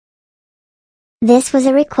This was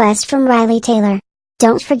a request from Riley Taylor.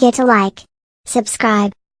 Don't forget to like,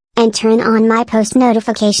 subscribe, and turn on my post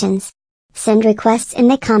notifications. Send requests in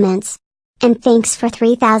the comments. And thanks for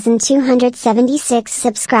 3,276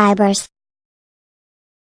 subscribers.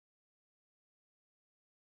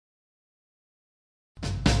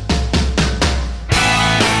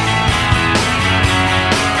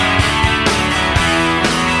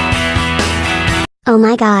 Oh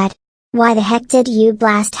my god. Why the heck did you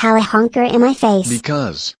blast Halla Honker in my face?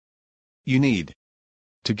 Because you need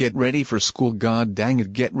to get ready for school. God dang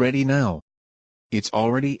it, get ready now. It's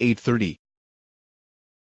already 8:30.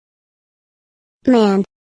 Man.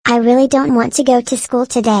 I really don't want to go to school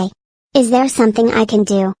today. Is there something I can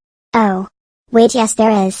do? Oh. Wait, yes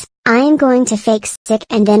there is. I am going to fake sick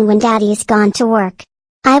and then when daddy's gone to work,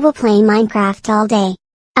 I will play Minecraft all day.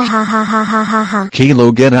 Ah ha ha ha ha ha ha.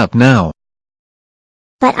 Caillou, get up now.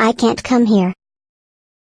 But I can't come here.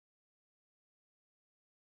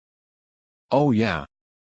 Oh yeah.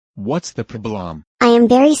 What's the problem? I am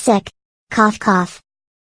very sick. Cough cough.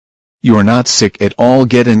 You are not sick at all.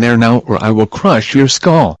 Get in there now or I will crush your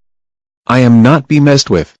skull. I am not be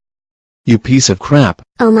messed with. You piece of crap.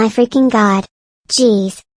 Oh my freaking god.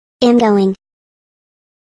 Jeez. I'm going.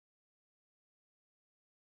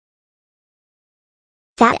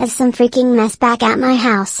 That is some freaking mess back at my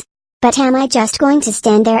house. But am I just going to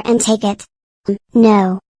stand there and take it?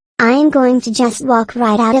 No. I am going to just walk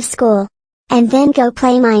right out of school. And then go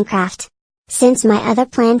play Minecraft. Since my other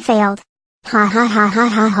plan failed. Ha ha ha ha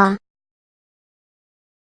ha ha.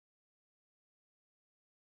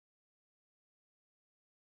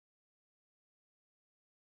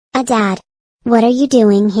 Dad. What are you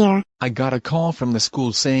doing here? I got a call from the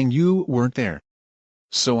school saying you weren't there.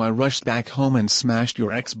 So I rushed back home and smashed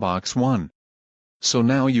your Xbox One. So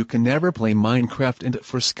now you can never play Minecraft and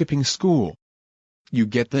for skipping school. You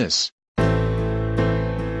get this?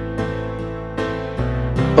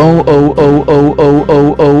 Oh,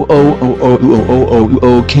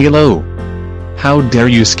 Caillou. How dare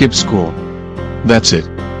you skip school? That's it.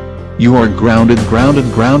 You are grounded for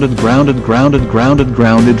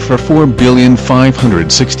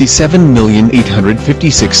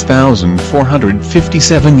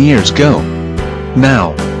 4,567,856,457 years. Go.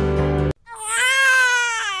 Now.